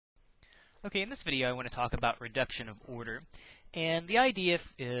Okay, in this video I want to talk about reduction of order. And the idea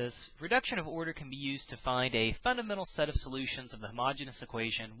is reduction of order can be used to find a fundamental set of solutions of the homogeneous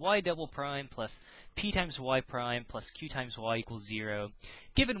equation y double prime plus p times y prime plus q times y equals 0,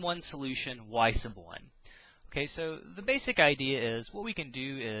 given one solution y sub 1. Okay, so the basic idea is what we can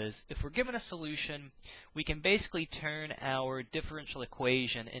do is if we're given a solution, we can basically turn our differential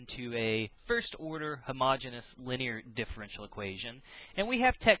equation into a first order homogeneous linear differential equation, and we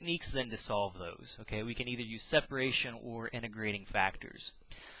have techniques then to solve those. Okay, we can either use separation or integrating factors.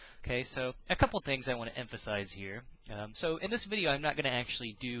 Okay, so a couple things I want to emphasize here. So in this video I'm not going to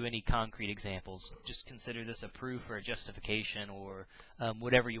actually do any concrete examples. Just consider this a proof or a justification or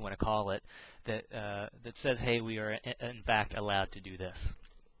whatever you want to call it that says, hey, we are in fact allowed to do this.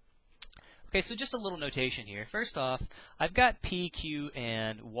 Okay, so just a little notation here. First off, I've got p, q,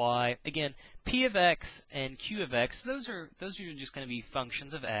 and y. Again, p of x and q of x, those are just going to be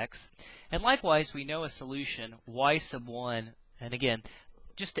functions of x. And likewise, we know a solution y sub 1, and again,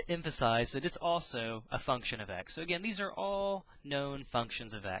 just to emphasize that it's also a function of x. So again, these are all known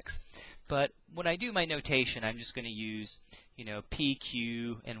functions of x. But when I do my notation, I'm just going to use, p,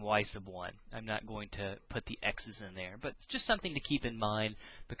 q, and y sub 1. I'm not going to put the x's in there. But just something to keep in mind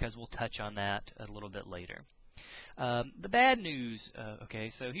because we'll touch on that a little bit later. The bad news,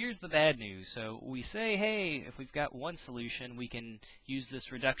 okay, so here's the bad news. So we say, hey, if we've got one solution, we can use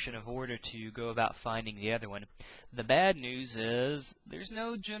this reduction of order to go about finding the other one. The bad news is there's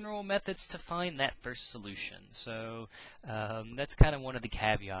no general methods to find that first solution. So that's kind of one of the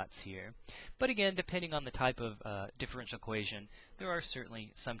caveats here. But again, depending on the type of differential equation, there are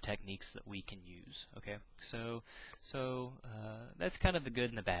certainly some techniques that we can use. Okay, so that's kind of the good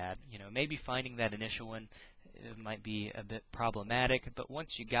and the bad. Maybe finding that initial one, it might be a bit problematic, but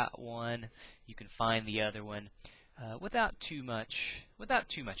once you got one, you can find the other one without too much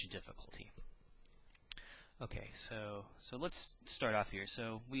difficulty. Okay, so let's start off here.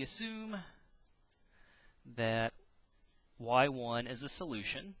 So we assume that y1 is a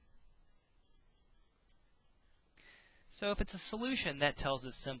solution. So if it's a solution, that tells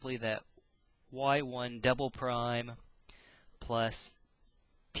us simply that y1 double prime plus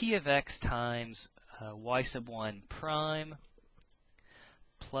p of x times y sub 1 prime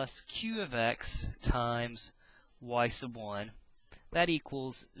plus q of x times y sub 1, that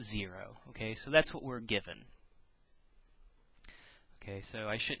equals 0. Okay, so that's what we're given. Okay, so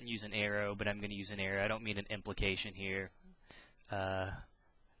I shouldn't use an arrow, but I'm going to use an arrow. I don't mean an implication here.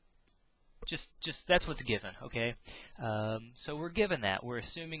 Just that's what's given. Okay, so we're given that. We're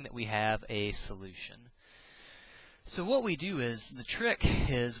assuming that we have a solution. So what we do is, the trick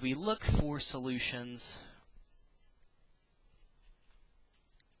is we look for solutions.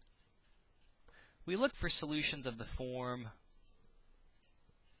 We look for solutions of the form.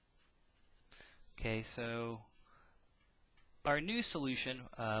 Okay, so our new solution,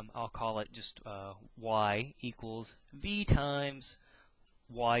 I'll call it just y equals v times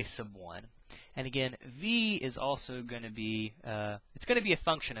y sub 1. And again, v is also going to be, it's going to be a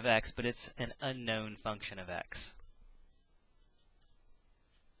function of x, but it's an unknown function of x.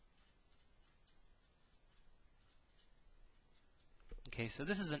 Okay, so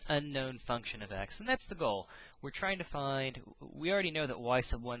this is an unknown function of x, and that's the goal. We're trying to find, we already know that y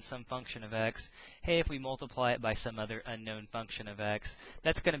sub 1 is some function of x. Hey, if we multiply it by some other unknown function of x,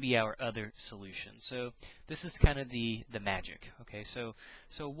 that's going to be our other solution. So this is kind of the magic. Okay, so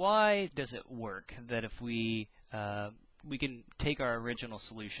why does it work that if we can take our original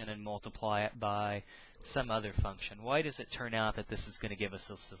solution and multiply it by some other function? Why does it turn out that this is going to give us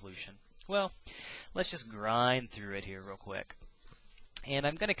a solution? Well, let's just grind through it here real quick. And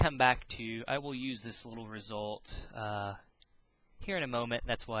I'm going to come back to, I will use this little result here in a moment.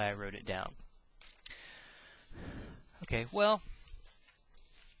 That's why I wrote it down. Okay, well,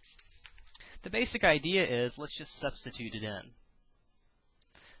 the basic idea is let's just substitute it in.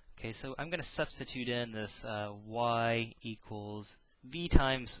 Okay, so I'm going to substitute in this y equals v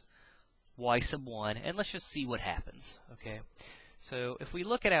times y sub 1, and let's just see what happens. Okay, so if we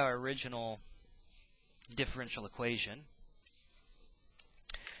look at our original differential equation,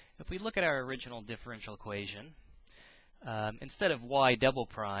 instead of y double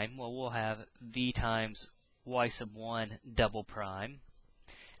prime, well, we'll have v times y sub 1 double prime.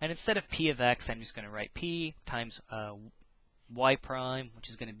 And instead of p of x, I'm just going to write p times y prime, which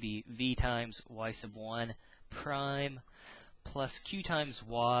is going to be v times y sub 1 prime, plus q times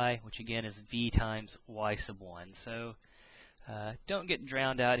y, which again is v times y sub 1. So don't get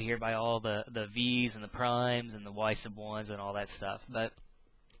drowned out here by all the v's and the primes and the y sub 1s and all that stuff. But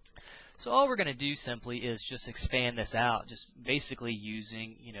So all we're going to do simply is just expand this out, just basically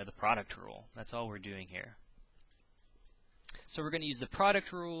using, the product rule. That's all we're doing here. So we're going to use the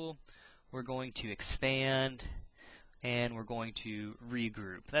product rule, we're going to expand, and we're going to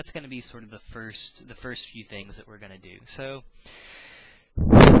regroup. That's going to be sort of the first few things that we're going to do. So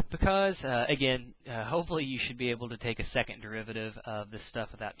because, again, hopefully you should be able to take a second derivative of this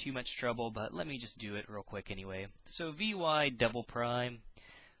stuff without too much trouble, but let me just do it real quick anyway. So Vy double prime,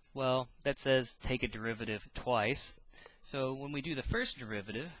 well, that says take a derivative twice. So when we do the first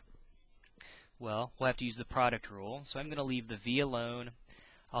derivative, well, we'll have to use the product rule. So I'm going to leave the v alone.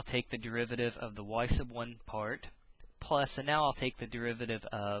 I'll take the derivative of the y sub 1 part, plus, and now I'll take the derivative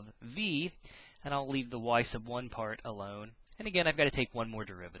of v, and I'll leave the y sub 1 part alone. And again, I've got to take one more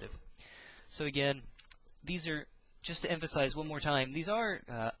derivative. So again, these are, just to emphasize one more time, these are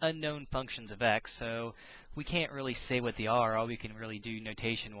unknown functions of x, so we can't really say what they are. All we can really do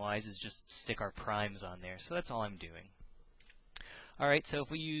notation-wise is just stick our primes on there. So that's all I'm doing. Alright, so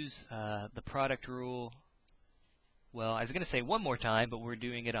if we use the product rule, well, I was going to say one more time, but we're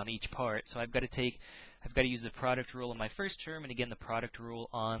doing it on each part. So I've got to use the product rule on my first term, and again the product rule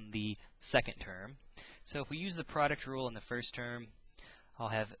on the second term. So if we use the product rule in the first term, I'll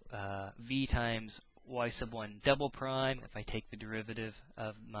have v times y sub 1 double prime, if I take the derivative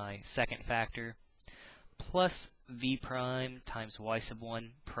of my second factor, plus v prime times y sub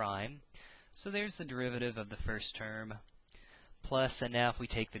 1 prime. So there's the derivative of the first term. Plus, and now if we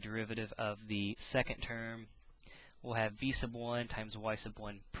take the derivative of the second term, we'll have v sub 1 times y sub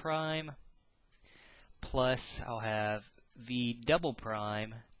 1 prime, plus I'll have v double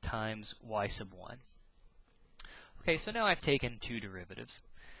prime times y sub 1. Okay, so now I've taken two derivatives.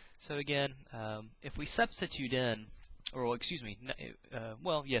 So again, if we substitute in, or well, excuse me,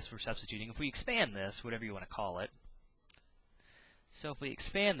 well, yes, we're substituting. If we expand this, whatever you want to call it, so if we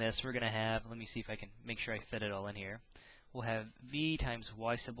expand this, we're going to have, let me see if I can make sure I fit it all in here. We'll have v times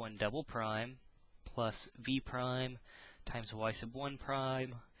y sub 1 double prime plus v prime times y sub 1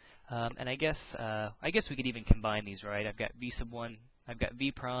 prime, and I guess we could even combine these, right? I've got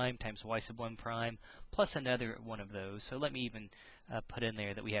v prime times y sub 1 prime plus another one of those. So let me even put in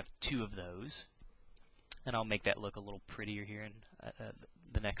there that we have two of those, and I'll make that look a little prettier here in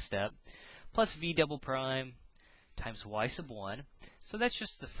the next step. Plus v double prime times y sub 1. So that's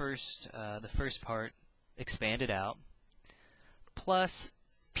just the first part expanded out. Plus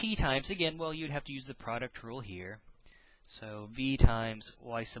p times, again, well, you'd have to use the product rule here. So v times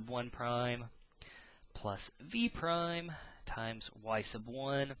y sub 1 prime plus v prime times y sub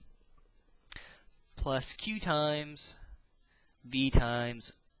 1 plus q times v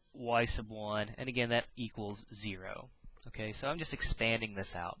times y sub 1, and again, that equals 0. Okay, so I'm just expanding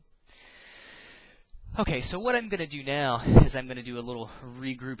this out. Okay, so what I'm going to do now is I'm going to do a little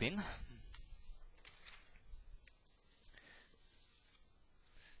regrouping.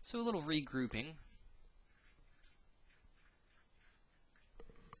 So a little regrouping.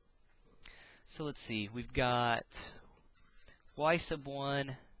 So let's see, we've got y sub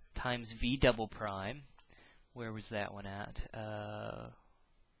 1 times v double prime. Where was that one at?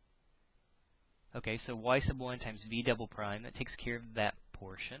 Okay, so y sub 1 times v double prime, that takes care of that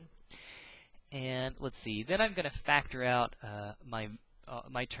portion. And let's see, then I'm going to factor out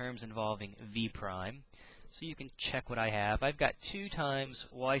my terms involving v prime. So you can check what I have. I've got 2 times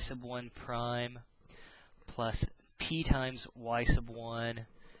y sub 1 prime plus p times y sub 1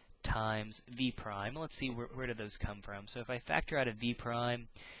 times v prime. Let's see, where do those come from? So if I factor out a v prime,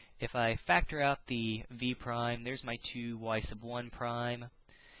 if I factor out the v prime, there's my 2 y sub 1 prime.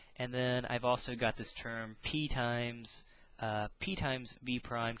 And then I've also got this term p times v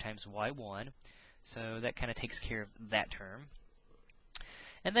prime times y1. So that kind of takes care of that term.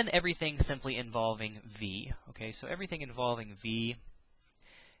 And then everything simply involving v. Okay, so everything involving v,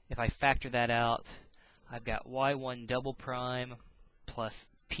 if I factor that out, I've got y1 double prime plus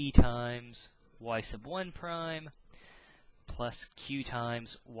p times y sub 1 prime plus q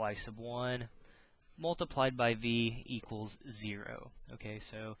times y sub 1 multiplied by v equals 0. Okay,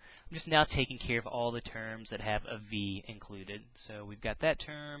 so I'm just now taking care of all the terms that have a v included. So we've got that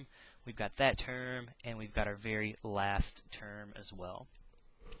term, we've got that term, and we've got our very last term as well.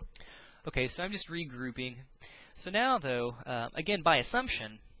 Okay, so I'm just regrouping. So now, though, again, by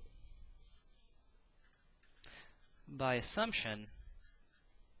assumption,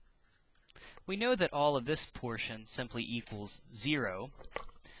 we know that all of this portion simply equals 0,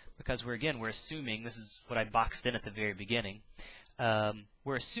 because we're assuming, this is what I boxed in at the very beginning,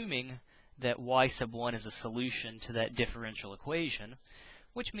 we're assuming that y sub 1 is a solution to that differential equation,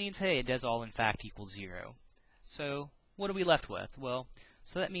 which means, hey, it does all in fact equal 0. So what are we left with? Well,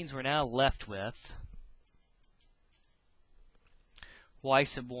 So that means we're now left with y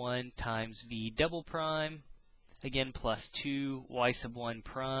sub 1 times v double prime, again plus 2 y sub 1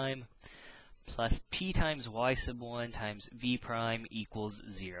 prime, plus p times y sub 1 times v prime equals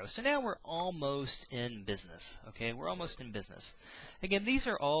 0. So now we're almost in business. Okay, we're almost in business. Again, these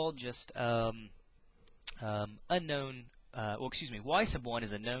are all just unknown. Well, excuse me. Y sub 1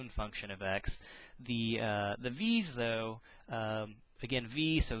 is a known function of x. The v's though, again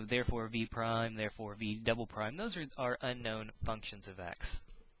v, so therefore v prime, therefore v double prime. Those are unknown functions of x.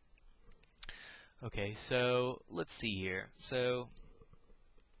 Okay, so let's see here. So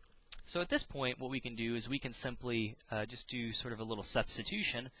at this point, what we can do is we can simply just do sort of a little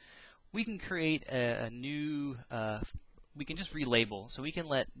substitution. We can create a new, we can just relabel. So we can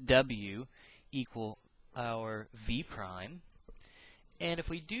let w equal our v prime. And if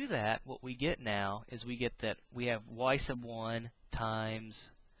we do that, what we get now is we get that we have y sub 1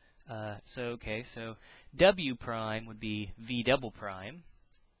 times, so w prime would be v double prime.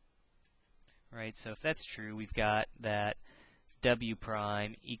 Right, so if that's true, we've got that w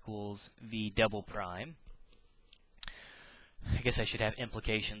prime equals v double prime. I guess I should have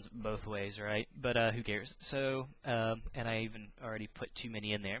implications both ways, right? But who cares? So, and I even already put too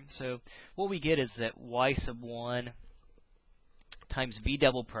many in there. So what we get is that y sub 1 times v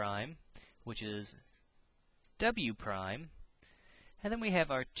double prime, which is w prime, and then we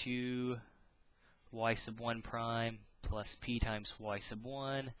have our 2 y sub 1 prime plus p times y sub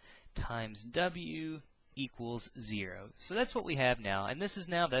 1 times w equals 0. So that's what we have now, and this is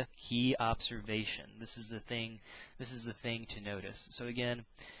now the key observation. This is the thing to notice. So again,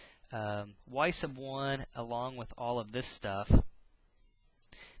 y sub 1 along with all of this stuff,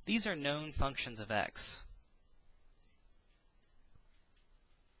 these are known functions of x.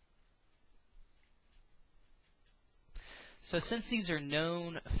 So since these are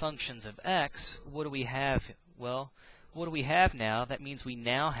known functions of x, what do we have? Well, what do we have now? That means we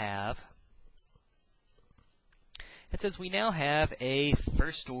now have, it says we now have a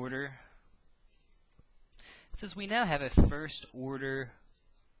first order,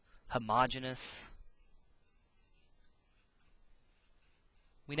 homogeneous,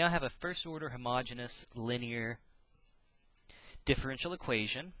 linear differential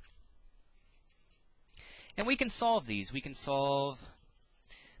equation. And we can solve these. We can solve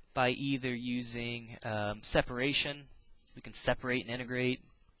by either using separation, we can separate and integrate,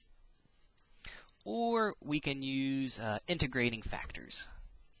 or we can use integrating factors.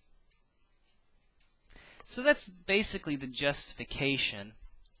 So that's basically the justification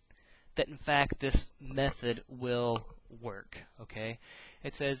that in fact this method will work. Okay,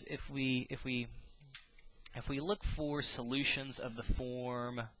 it says if we look for solutions of the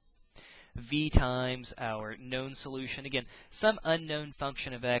form v times our known solution, again some unknown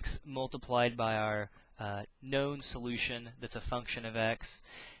function of x multiplied by our known solution that's a function of x.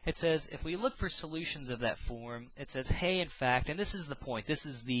 It says if we look for solutions of that form, it says, hey, in fact, and this is the point. This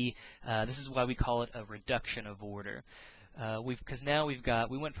is why we call it a reduction of order. Because now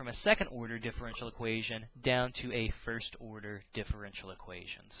we went from a second order differential equation down to a first order differential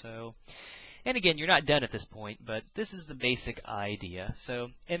equation. So, and again, you're not done at this point, but this is the basic idea. So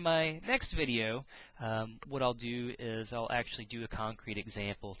in my next video, what I'll do is I'll actually do a concrete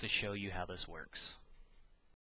example to show you how this works.